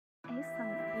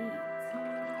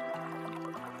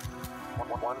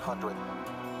100.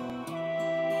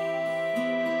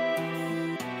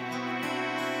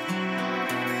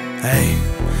 Hey,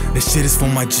 this shit is for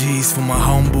my G's, for my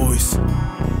homeboys,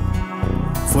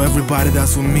 for everybody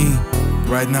that's with me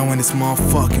right now in this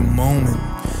motherfucking moment.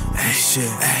 Hey, shit,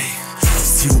 hey.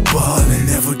 Still ballin',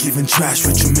 never giving trash.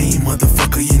 What you mean,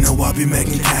 motherfucker? You know I be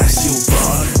making cash. Still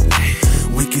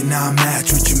ballin', we cannot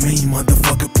match. What you mean,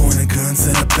 motherfucker? Pointing guns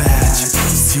at a badge.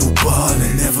 Still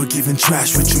ballin', never giving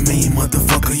trash. What you mean,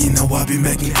 motherfucker? You know I be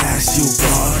making cash. Still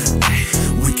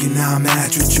ballin', we cannot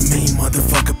match. What you mean,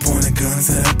 motherfucker? Pointing guns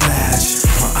at a badge.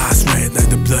 My eyes red like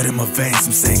the blood in my veins.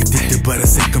 I'm saying addicted, but I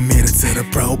say committed to the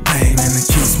propane. And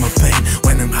accuse my pain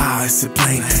when I'm high, it's a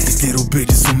plane. These little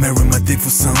bitches will marry my dick for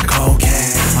some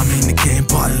cocaine. I'm in the game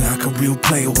ballin' like a real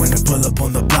player. When I pull up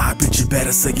on the block, bitch, you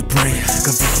better say your prayer.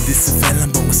 Convicted, this a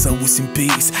felon, but my soul is in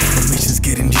peace. My mission's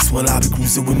getting this while I be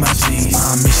cruising with my G's.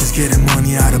 My mission's getting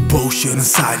money out of bullshit and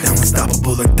side down,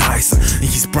 unstoppable like Tyson. And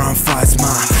his prime fights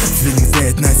my feelings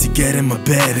dead nights to get in my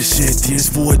bed and shit. Tears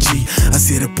for a G. I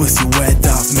see the pussy wet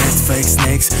off, met fake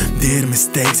snakes, did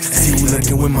mistakes. Still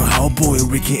lurking with my homeboy,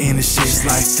 Ricky in the shades.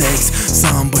 Life takes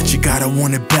some, but you gotta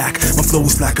want it back. My flow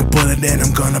is like a bullet, and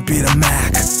I'm gonna be the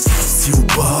Mac. Still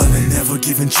ballin', never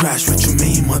giving trash. What you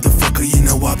mean, motherfucker? You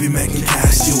know I be making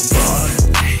cash. Still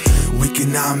ballin', we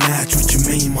cannot match. What you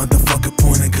mean, motherfucker?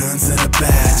 Pointing guns at a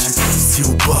badge.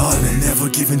 Still ballin', never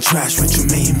giving trash. What you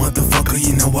mean, motherfucker?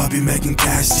 You know I be making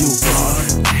cash. Still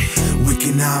ballin', we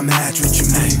cannot match. What you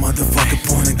mean, motherfucker?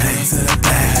 Pointing guns at a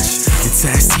badge. It's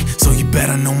nasty, so you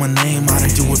better know my name. I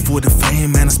don't do it for the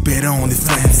fame, man, I spit on the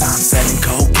flames. I'm selling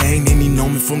cocaine, and you know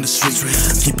me from the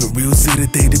streets. Keep it real to the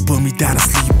day they put me down to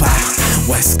sleep.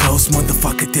 West Coast,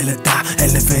 motherfucker, till I die.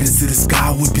 Elevators to the sky,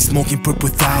 we be smoking purple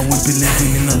thigh. We be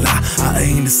living in a lie, I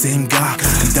ain't the same guy.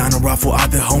 I'm down to ride for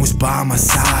other homies by my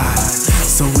side.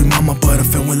 Sorry mama, but I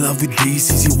fell in love with these.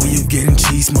 Easy way of getting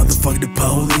cheese, motherfuck the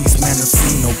police. Man, I've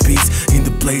seen no peace in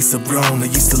the place I've grown. I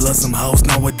used to love some hoes,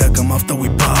 now I duck them after we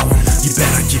ballin'. You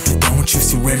better keep it, don't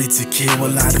choose, you ready to kill. A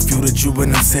lot of feel the truth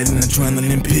when I'm selling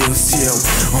adrenaline pills. Still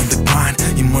on the grind,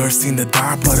 immersed in the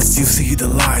dark, but I still see the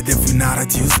light every night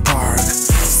at Hughes Park.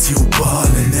 Still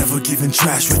ballin', never giving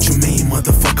trash. What you mean,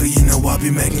 motherfucker? You know I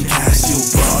be making cash. Still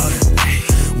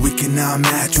ballin', we cannot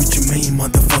match. What you mean,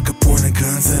 motherfucker? Pointing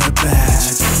guns at a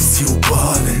badge. Still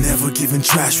ballin', never giving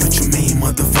trash. What you mean,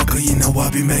 motherfucker? You know I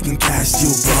be making cash.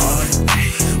 Still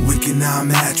ballin', we cannot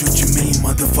match. What you mean,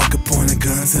 motherfucker? Pointing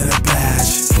guns at a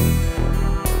badge.